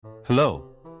Hello,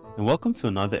 and welcome to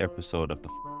another episode of the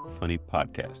Funny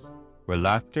Podcast, where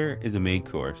laughter is a main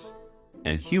course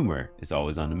and humor is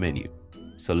always on the menu.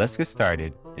 So let's get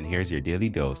started, and here's your daily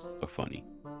dose of funny.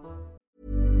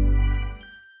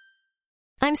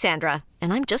 I'm Sandra,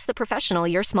 and I'm just the professional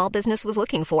your small business was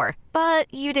looking for.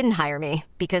 But you didn't hire me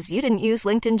because you didn't use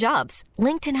LinkedIn Jobs.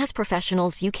 LinkedIn has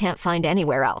professionals you can't find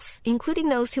anywhere else, including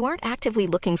those who aren't actively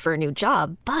looking for a new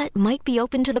job, but might be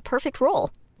open to the perfect role,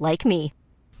 like me.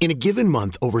 In a given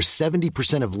month, over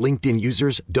 70% of LinkedIn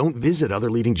users don't visit other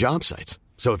leading job sites.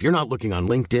 So if you're not looking on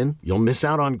LinkedIn, you'll miss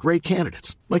out on great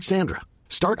candidates like Sandra.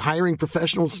 Start hiring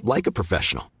professionals like a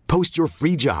professional. Post your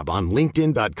free job on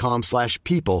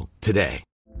linkedin.com/people today.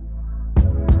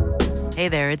 Hey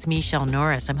there, it's Michelle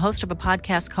Norris. I'm host of a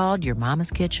podcast called Your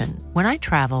Mama's Kitchen. When I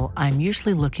travel, I'm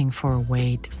usually looking for a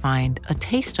way to find a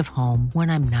taste of home when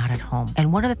I'm not at home.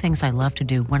 And one of the things I love to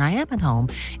do when I am at home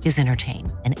is entertain.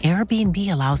 And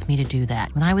Airbnb allows me to do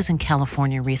that. When I was in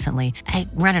California recently, I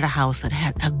rented a house that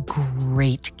had a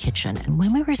great kitchen. And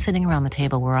when we were sitting around the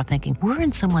table, we were all thinking, we're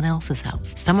in someone else's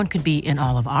house. Someone could be in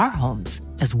all of our homes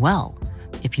as well.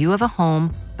 If you have a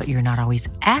home, but you're not always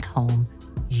at home,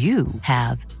 you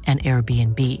have an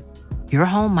Airbnb. Your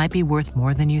home might be worth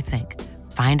more than you think.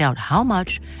 Find out how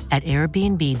much at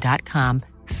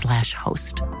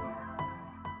airbnb.com/host.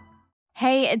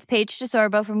 Hey, it's Paige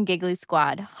DeSorbo from Giggly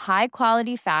Squad. High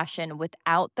quality fashion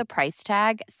without the price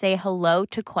tag. Say hello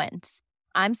to Quince.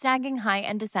 I'm snagging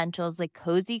high-end essentials like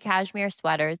cozy cashmere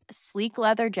sweaters, sleek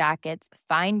leather jackets,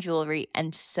 fine jewelry,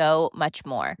 and so much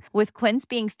more. With Quince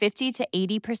being 50 to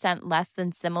 80% less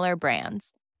than similar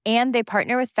brands. And they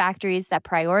partner with factories that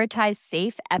prioritize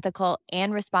safe, ethical,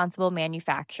 and responsible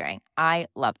manufacturing. I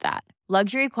love that.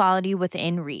 Luxury quality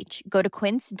within reach. Go to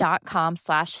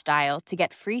quince.com/style to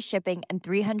get free shipping and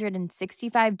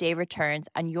 365-day returns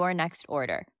on your next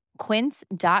order.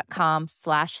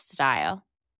 Quince.com/style.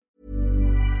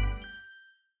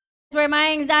 Where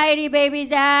my anxiety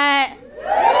baby's at.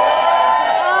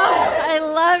 Oh, I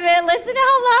love it. Listen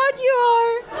how loud you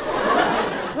are.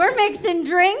 We're mixing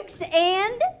drinks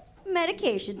and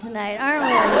medication tonight, aren't we?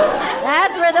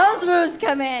 That's where those moves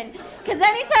come in. Because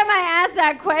anytime I ask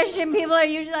that question, people are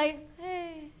usually like,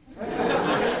 hey, I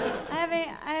have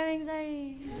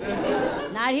anxiety.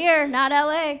 Not here, not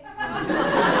LA.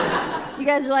 You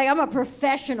guys are like, I'm a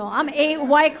professional. I'm 8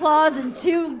 White Claws and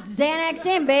 2 Xanax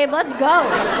in, babe. Let's go.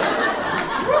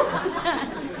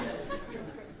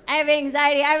 I have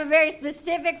anxiety. I have a very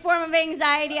specific form of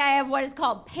anxiety. I have what is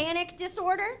called panic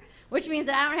disorder, which means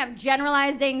that I don't have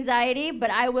generalized anxiety,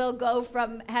 but I will go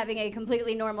from having a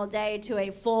completely normal day to a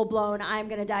full-blown I'm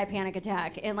gonna die panic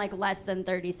attack in like less than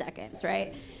 30 seconds,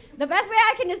 right? The best way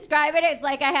I can describe it, it's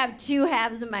like I have 2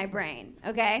 halves of my brain,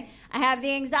 okay? I have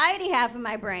the anxiety half of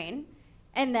my brain,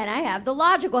 and then I have the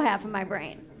logical half of my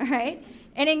brain, all right?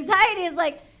 And anxiety is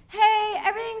like, hey,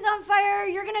 everything's on fire,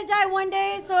 you're gonna die one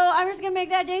day, so I'm just gonna make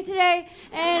that day today,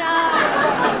 and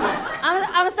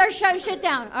I'm gonna start shutting shit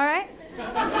down, all right?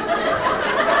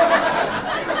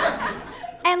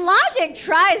 And logic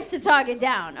tries to talk it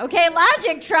down, okay?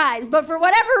 Logic tries, but for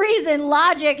whatever reason,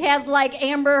 logic has like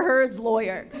Amber Heard's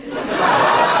lawyer.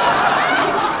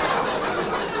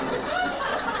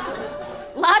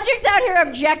 Logic's out here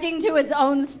objecting to its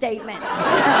own statements.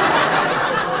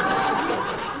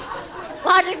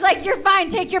 Logic's like, you're fine,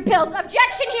 take your pills.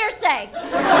 Objection, hearsay.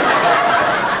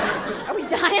 Are we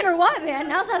dying or what, man?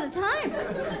 Now's not the time.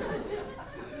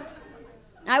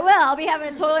 I will. I'll be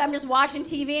having I'm just watching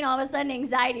TV and all of a sudden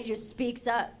anxiety just speaks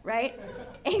up, right?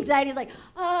 Anxiety's like,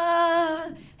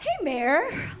 hey, Mayor,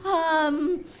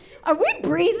 are we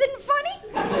breathing funny?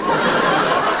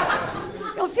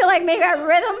 Don't feel like maybe our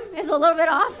rhythm is a little bit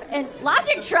off? And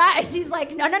Logic tries. He's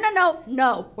like,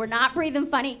 no, we're not breathing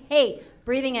funny. Hey,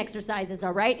 breathing exercises,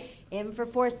 all right? In for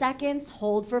 4 seconds,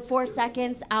 hold for 4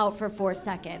 seconds, out for 4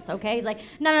 seconds, okay? He's like,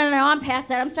 no, I'm past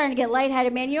that. I'm starting to get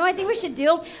lightheaded, man. You know what I think we should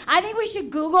do? I think we should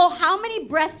Google how many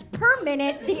breaths per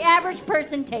minute the average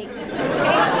person takes,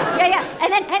 okay? Yeah.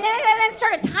 And then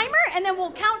start a timer, and then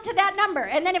we'll count to that number.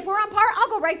 And then if we're on par, I'll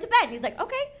go right to bed. And he's like,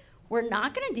 okay, we're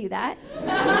not gonna do that.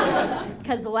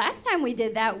 Because the last time we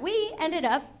did that, we ended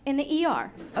up in the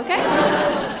ER, okay?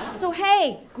 So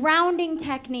hey, grounding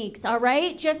techniques, all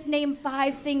right? Just name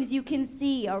 5 things you can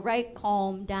see, all right?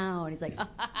 Calm down. He's like,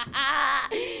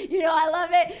 you know, I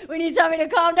love it when you tell me to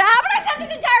calm down, but I set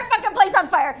this entire fucking place on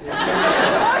fire.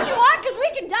 What you want? Because we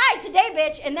can die today,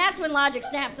 bitch. And that's when Logic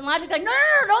snaps. And Logic's like, no,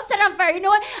 don't set it on fire. You know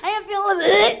what? I am feeling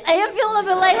a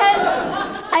bit lightheaded.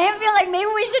 I am feeling like maybe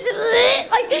we should just,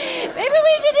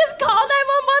 call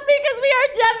 911 because we are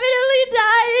definitely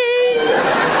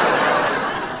dying.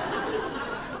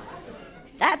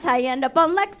 That's how you end up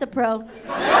on Lexapro.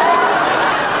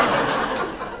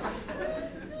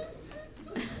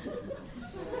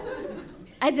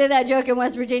 I did that joke in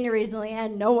West Virginia recently,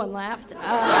 and no one laughed.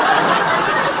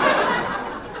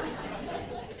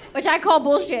 Which I call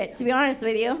bullshit, to be honest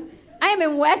with you. I am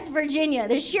in West Virginia.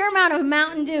 The sheer amount of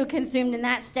Mountain Dew consumed in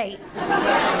that state.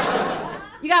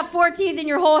 You got 4 teeth in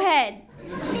your whole head.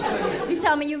 You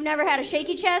tell me you've never had a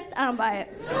shaky chest? I don't buy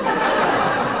it.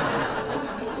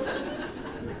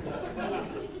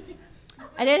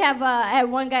 I had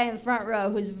one guy in the front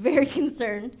row who's very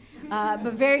concerned,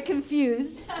 but very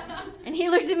confused. And he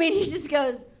looked at me and he just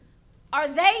goes, "Are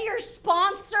they your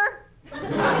sponsor?"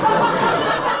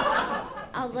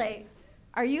 I was like,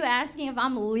 "Are you asking if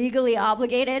I'm legally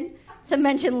obligated to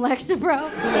mention Lexapro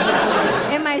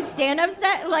in my stand-up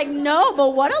set?" Like, no,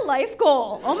 but what a life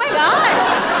goal. Oh my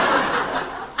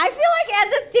God. I feel like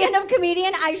as a stand-up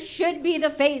comedian, I should be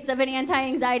the face of an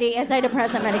anti-anxiety,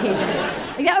 antidepressant medication.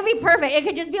 Like, that would be perfect. It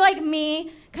could just be like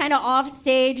me, kind of off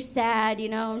stage, sad, you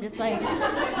know, just like,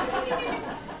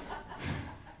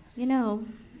 you know,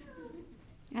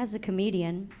 as a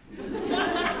comedian,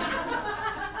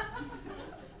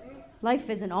 life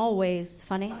isn't always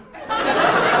funny.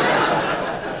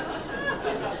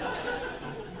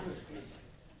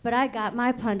 But I got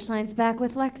my punchlines back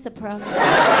with Lexapro.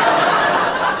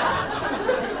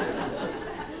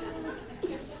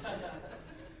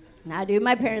 Nah, dude,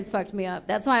 my parents fucked me up.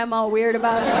 That's why I'm all weird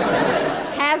about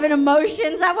having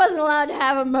emotions. I wasn't allowed to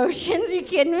have emotions. You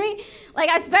kidding me? Like,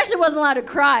 I especially wasn't allowed to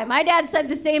cry. My dad said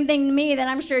the same thing to me that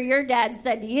I'm sure your dad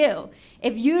said to you.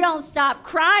 If you don't stop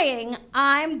crying,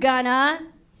 I'm gonna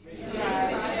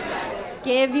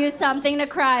give you something to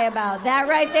cry about. That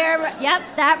right there, yep,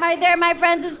 that right there, my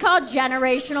friends, is called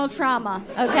generational trauma,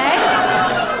 okay?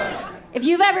 If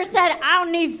you've ever said, "I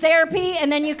don't need therapy," and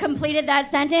then you completed that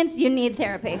sentence, you need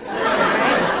therapy.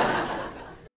 Right?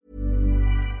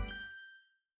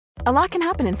 A lot can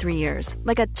happen in 3 years,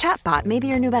 like a chatbot may be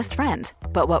your new best friend.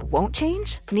 But what won't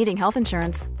change? Needing health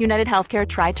insurance. United Healthcare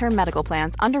Tri-Term Medical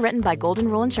Plans, underwritten by Golden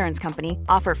Rule Insurance Company,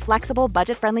 offer flexible,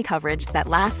 budget-friendly coverage that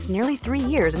lasts nearly 3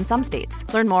 years in some states.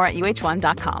 Learn more at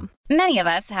uh1.com. Many of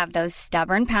us have those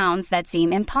stubborn pounds that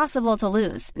seem impossible to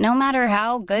lose, no matter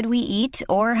how good we eat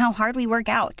or how hard we work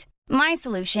out. My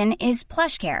solution is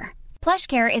PlushCare.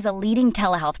 PlushCare is a leading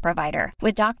telehealth provider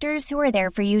with doctors who are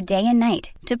there for you day and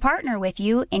night to partner with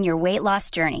you in your weight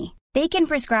loss journey. They can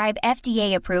prescribe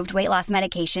FDA-approved weight loss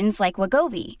medications like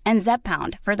Wegovy and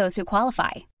Zepbound for those who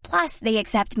qualify. Plus, they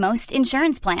accept most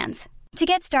insurance plans. To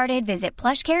get started, visit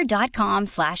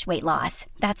plushcare.com/weightloss.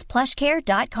 That's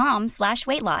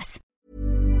plushcare.com/weightloss.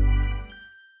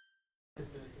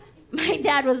 My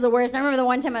dad was the worst. I remember the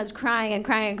one time I was crying and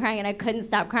crying and crying, and I couldn't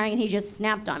stop crying, and he just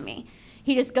snapped on me.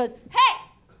 He just goes, "Hey,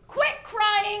 quit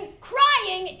crying.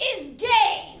 Crying is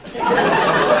gay."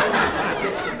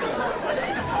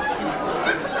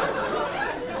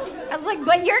 I was like,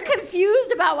 "But you're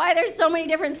confused about why there's so many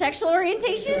different sexual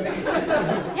orientations?"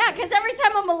 Yeah, because every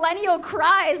time a millennial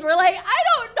cries, we're like, "I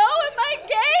don't know, am I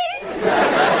gay?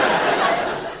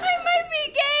 I might be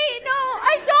gay. No,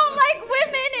 I don't like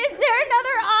women. Is there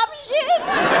another option?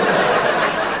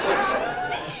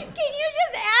 Can you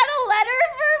just add a letter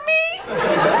for me?"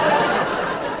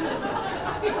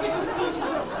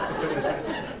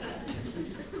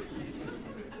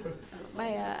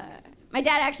 My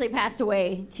dad actually passed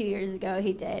away 2 years ago.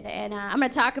 He did. And I'm going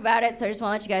to talk about it, so I just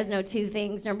want to let you guys know 2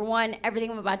 things. Number 1, everything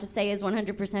I'm about to say is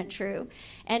 100% true.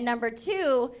 And number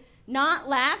 2, not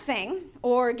laughing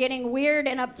or getting weird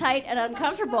and uptight and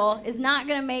uncomfortable is not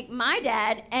going to make my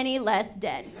dad any less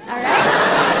dead. All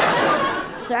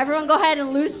right? So everyone go ahead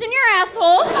and loosen your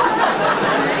assholes. All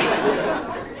right?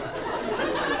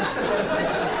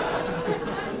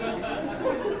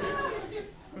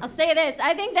 I'll say this,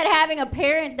 I think that having a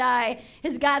parent die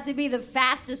has got to be the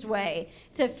fastest way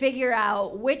to figure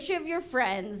out which of your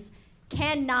friends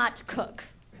cannot cook.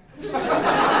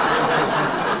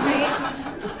 Right?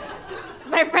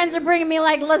 So my friends are bringing me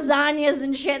like lasagnas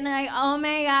and shit, and they're like, "Oh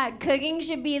my God, cooking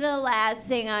should be the last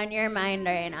thing on your mind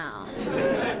right now."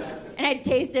 And I'd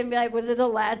taste it and be like, "Was it the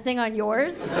last thing on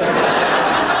yours?"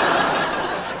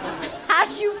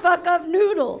 How'd you fuck up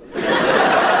noodles?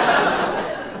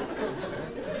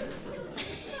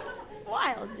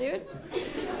 Wild, dude.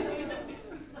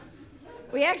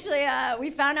 We actually, we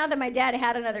found out that my dad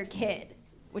had another kid,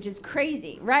 which is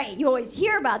crazy, right? You always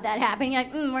hear about that happening. You're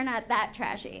like, we're not that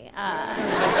trashy. And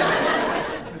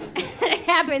it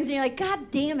happens, and you're like, God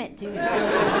damn it, dude.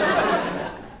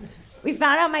 We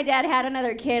found out my dad had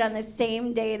another kid on the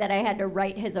same day that I had to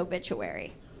write his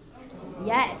obituary.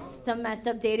 Yes, it's a messed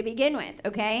up day to begin with,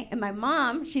 okay? And my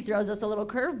mom, she throws us a little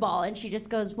curveball, and she just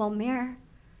goes, well, Mare,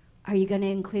 are you going to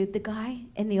include the guy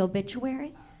in the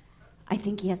obituary? I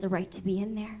think he has a right to be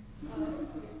in there.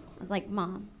 I was like,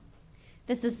 Mom,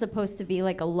 this is supposed to be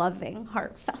like a loving,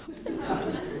 heartfelt.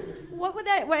 Would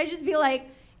I just be like,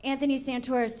 Anthony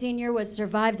Santora Sr. was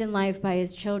survived in life by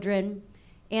his children,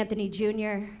 Anthony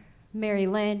Jr., Mary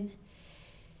Lynn,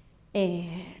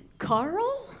 and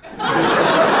Carl?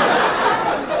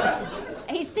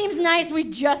 He seems nice, we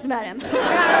just met him. We're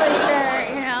not really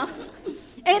sure, you know?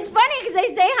 And it's funny because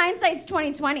they say hindsight's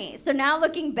 20/20. So now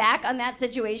looking back on that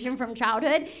situation from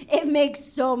childhood, it makes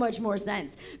so much more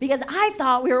sense. Because I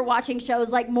thought we were watching shows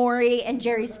like Maury and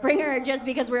Jerry Springer just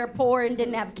because we were poor and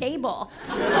didn't have cable.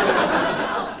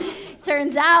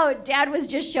 Turns out, Dad was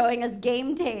just showing us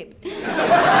game tape.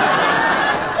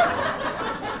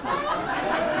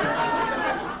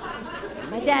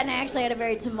 My dad and I actually had a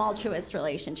very tumultuous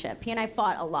relationship. He and I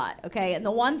fought a lot, okay? And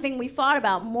the one thing we fought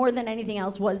about more than anything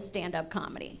else was stand-up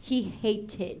comedy. He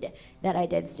hated that I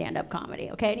did stand-up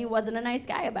comedy, okay? And he wasn't a nice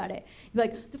guy about it. He'd be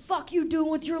like, the fuck you doing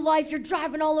with your life? You're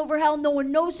driving all over hell. No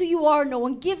one knows who you are. No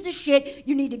one gives a shit.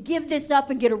 You need to give this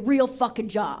up and get a real fucking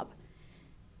job.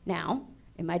 Now,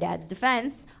 in my dad's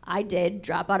defense, I did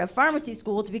drop out of pharmacy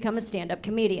school to become a stand-up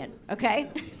comedian, okay?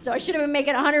 So I should have been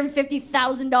making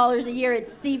 $150,000 a year at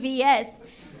CVS.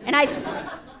 And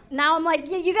now I'm like,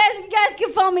 yeah, you guys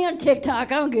can follow me on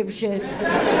TikTok. I don't give a shit.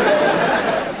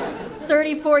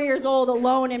 34 years old,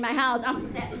 alone in my house. I'm a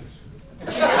savage.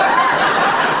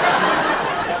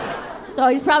 So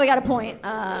he's probably got a point.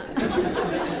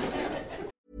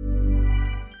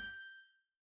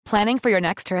 Planning for your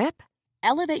next trip?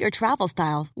 Elevate your travel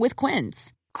style with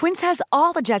Quince. Quince has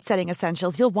all the jet-setting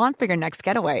essentials you'll want for your next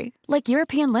getaway, like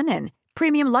European linen,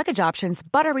 premium luggage options,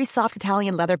 buttery soft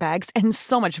Italian leather bags, and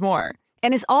so much more.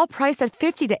 And is all priced at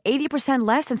 50 to 80%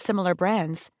 less than similar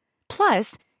brands.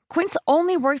 Plus, Quince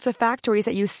only works with factories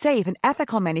that use safe and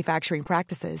ethical manufacturing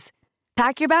practices.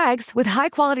 Pack your bags with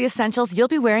high-quality essentials you'll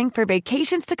be wearing for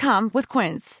vacations to come with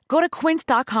Quince. Go to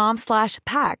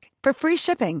quince.com/pack for free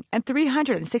shipping and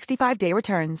 365-day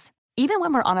returns. Even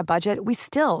when we're on a budget, we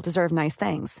still deserve nice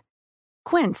things.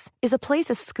 Quince is a place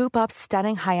to scoop up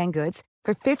stunning high-end goods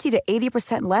for 50 to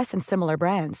 80% less than similar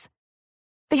brands.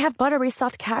 They have buttery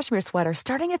soft cashmere sweaters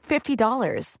starting at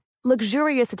 $50,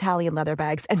 luxurious Italian leather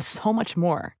bags, and so much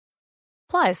more.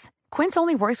 Plus, Quince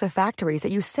only works with factories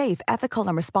that use safe, ethical,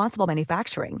 and responsible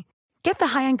manufacturing. Get the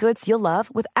high-end goods you'll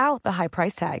love without the high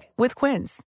price tag with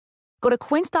Quince. Go to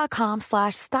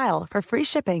quince.com/style for free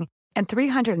shipping and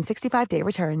 365-day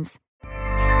returns.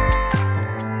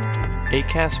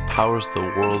 Acast powers the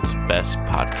world's best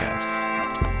podcasts.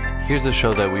 Here's a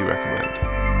show that we recommend.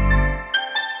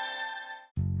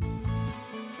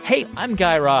 Hey, I'm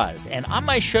Guy Raz, and on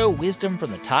my show, Wisdom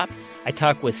from the Top, I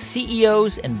talk with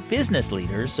CEOs and business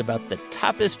leaders about the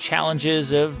toughest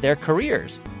challenges of their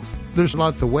careers. There's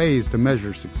lots of ways to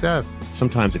measure success.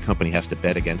 Sometimes a company has to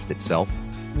bet against itself.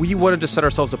 We wanted to set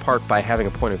ourselves apart by having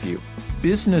a point of view.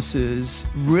 Businesses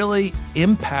really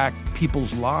impact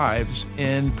people's lives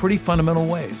in pretty fundamental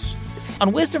ways.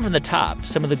 On Wisdom from the Top,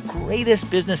 some of the greatest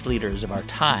business leaders of our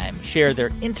time share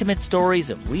their intimate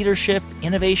stories of leadership,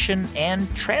 innovation,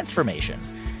 and transformation.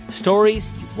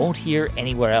 Stories you won't hear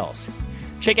anywhere else.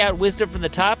 Check out Wisdom from the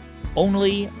Top,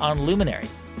 only on Luminary.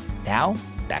 Now,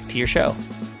 back to your show.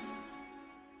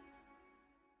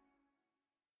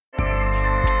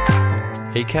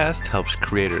 Acast helps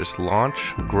creators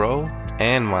launch, grow,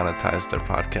 and monetize their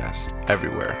podcasts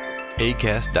everywhere.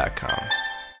 Acast.com.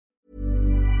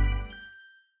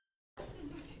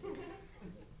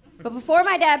 But before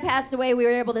my dad passed away, we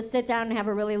were able to sit down and have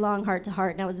a really long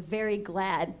heart-to-heart, and I was very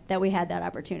glad that we had that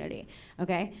opportunity,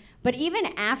 okay? But even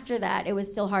after that, it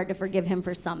was still hard to forgive him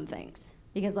for some things.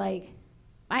 Because, like,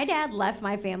 my dad left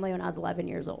my family when I was 11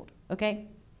 years old, okay?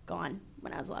 Gone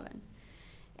when I was 11.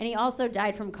 And he also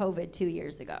died from COVID 2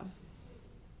 years ago.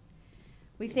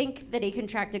 We think that he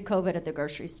contracted COVID at the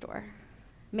grocery store,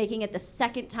 making it the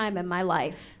second time in my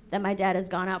life that my dad has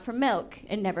gone out for milk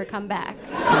and never come back.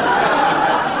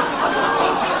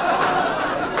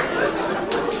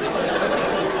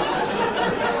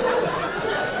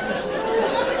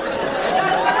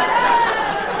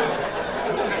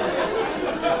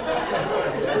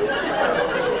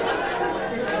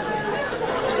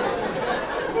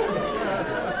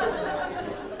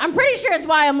 I'm pretty sure it's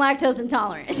why I'm lactose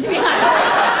intolerant, to be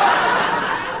honest.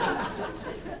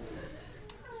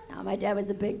 My dad was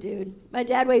a big dude. My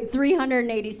dad weighed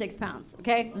 386 pounds,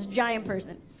 okay? This is a giant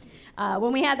person.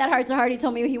 When we had that heart-to-heart, he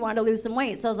told me he wanted to lose some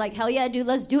weight. So I was like, hell yeah, dude,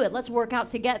 let's do it. Let's work out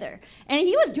together. And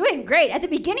he was doing great. At the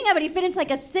beginning of it, he fit into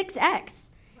like a 6X.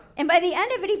 And by the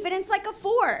end of it, he fit into like a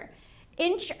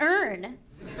 4-inch urn.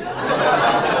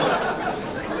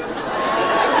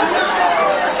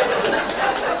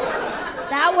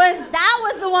 That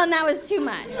was the one that was too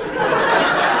much.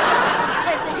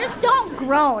 Listen, just don't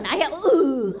groan. I get,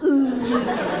 ooh.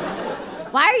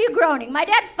 Why are you groaning? My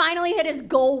dad finally hit his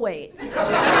goal weight.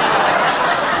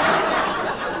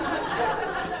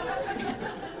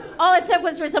 All it took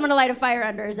was for someone to light a fire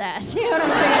under his ass. You know what I'm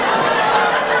saying?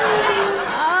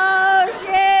 Oh,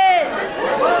 shit.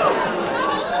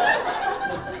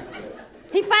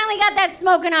 He finally got that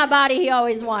smoking hot body he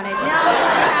always wanted.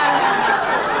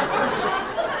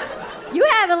 You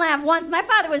haven't laughed once. My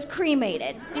father was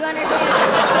cremated. Do you understand?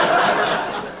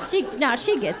 She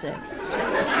gets it.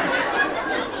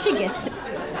 She gets it.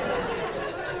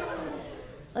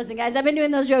 Listen, guys, I've been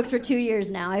doing those jokes for 2 years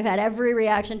now. I've had every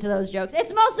reaction to those jokes.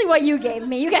 It's mostly what you gave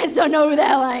me. You guys don't know who the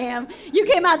hell I am. You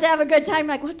came out to have a good time.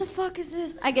 Like, what the fuck is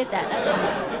this? I get that. That's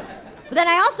fine. But then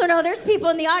I also know there's people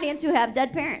in the audience who have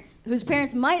dead parents, whose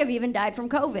parents might have even died from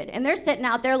COVID. And they're sitting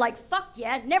out there like, fuck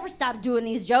yeah, never stop doing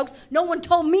these jokes. No one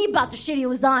told me about the shitty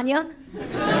lasagna.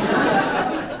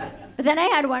 But then I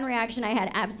had one reaction I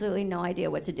had absolutely no idea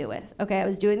what to do with. Okay, I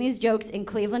was doing these jokes in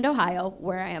Cleveland, Ohio,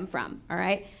 where I am from, all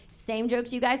right? Same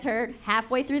jokes you guys heard.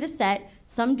 Halfway through the set,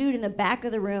 some dude in the back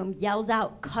of the room yells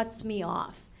out, cuts me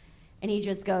off. And he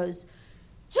just goes,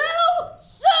 too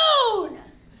soon!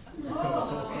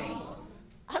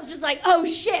 I was just like, oh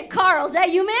shit, Carl, is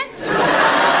that you, man?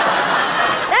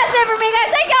 That's it for me,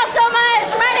 guys. Thank y'all so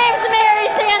much. My name's Mary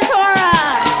Santora.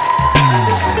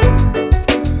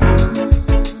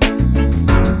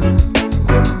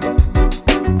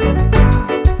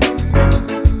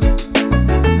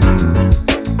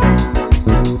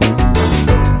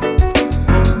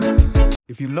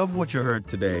 If you love what you heard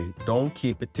today, don't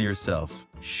keep it to yourself.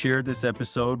 Share this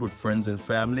episode with friends and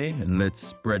family, and let's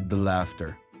spread the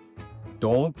laughter.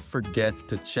 Don't forget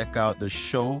to check out the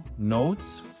show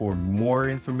notes for more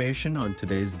information on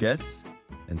today's guests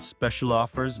and special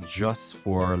offers just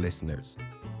for our listeners.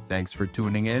 Thanks for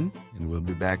tuning in, and we'll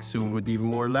be back soon with even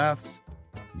more laughs.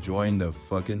 Join the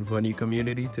fucking funny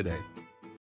community today.